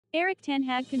RSTen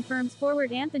Hag confirms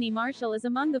forward Anthony Martial is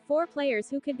among the 4 players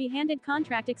who could be handed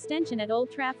contract extension at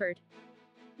Old Trafford.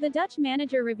 The Dutch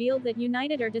manager revealed that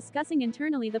United are discussing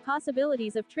internally the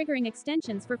possibilities of triggering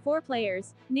extensions for 4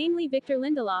 players, namely Victor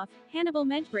Lindelof, Hannibal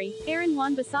Mejbri, Aaron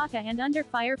Wan-Bissaka and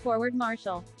under-fire forward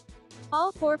Martial.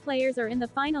 All 4 players are in the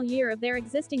final year of their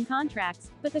existing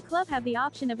contracts, but the club have the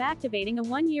option of activating a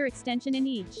 1-year extension in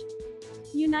each.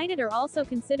 United are also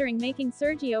considering making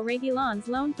Sergio Reguilón's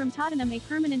loan from Tottenham a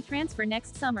permanent transfer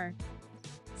next summer.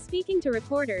 Speaking to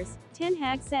reporters, Ten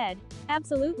Hag said,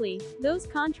 "Absolutely, those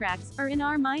contracts are in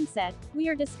our mindset, we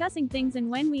are discussing things and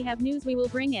when we have news we will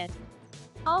bring it.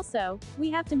 Also,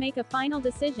 we have to make a final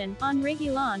decision on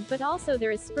Reguilón, but also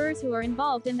there is Spurs who are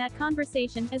involved in that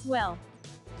conversation as well."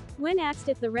 When asked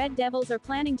if the Red Devils are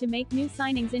planning to make new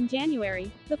signings in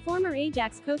January, the former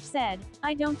Ajax coach said,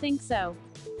 "I don't think so.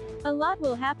 A lot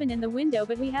will happen in the window,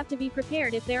 but we have to be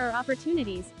prepared if there are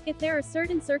opportunities, if there are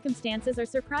certain circumstances or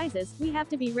surprises, we have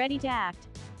to be ready to act."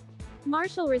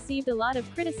 Martial received a lot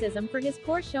of criticism for his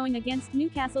poor showing against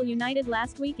Newcastle United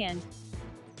last weekend.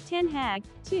 Ten Hag,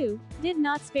 too, did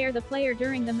not spare the player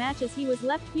during the match as he was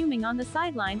left fuming on the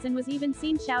sidelines and was even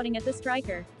seen shouting at the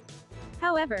striker.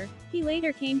 However, he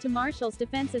later came to Martial's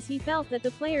defense as he felt that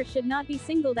the player should not be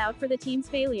singled out for the team's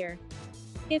failure.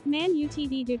 If Man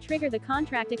Utd do trigger the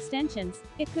contract extensions,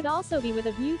 it could also be with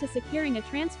a view to securing a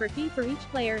transfer fee for each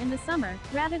player in the summer,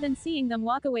 rather than seeing them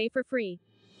walk away for free.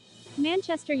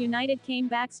 Manchester United came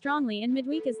back strongly in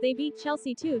midweek as they beat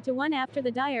Chelsea 2-1 after the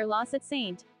dire loss at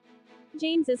St.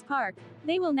 James's Park.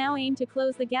 They will now aim to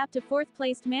close the gap to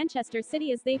 4th-placed Manchester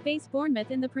City as they face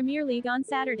Bournemouth in the Premier League on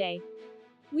Saturday.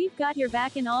 We've got your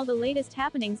back in all the latest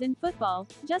happenings in football,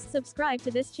 just subscribe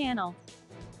to this channel.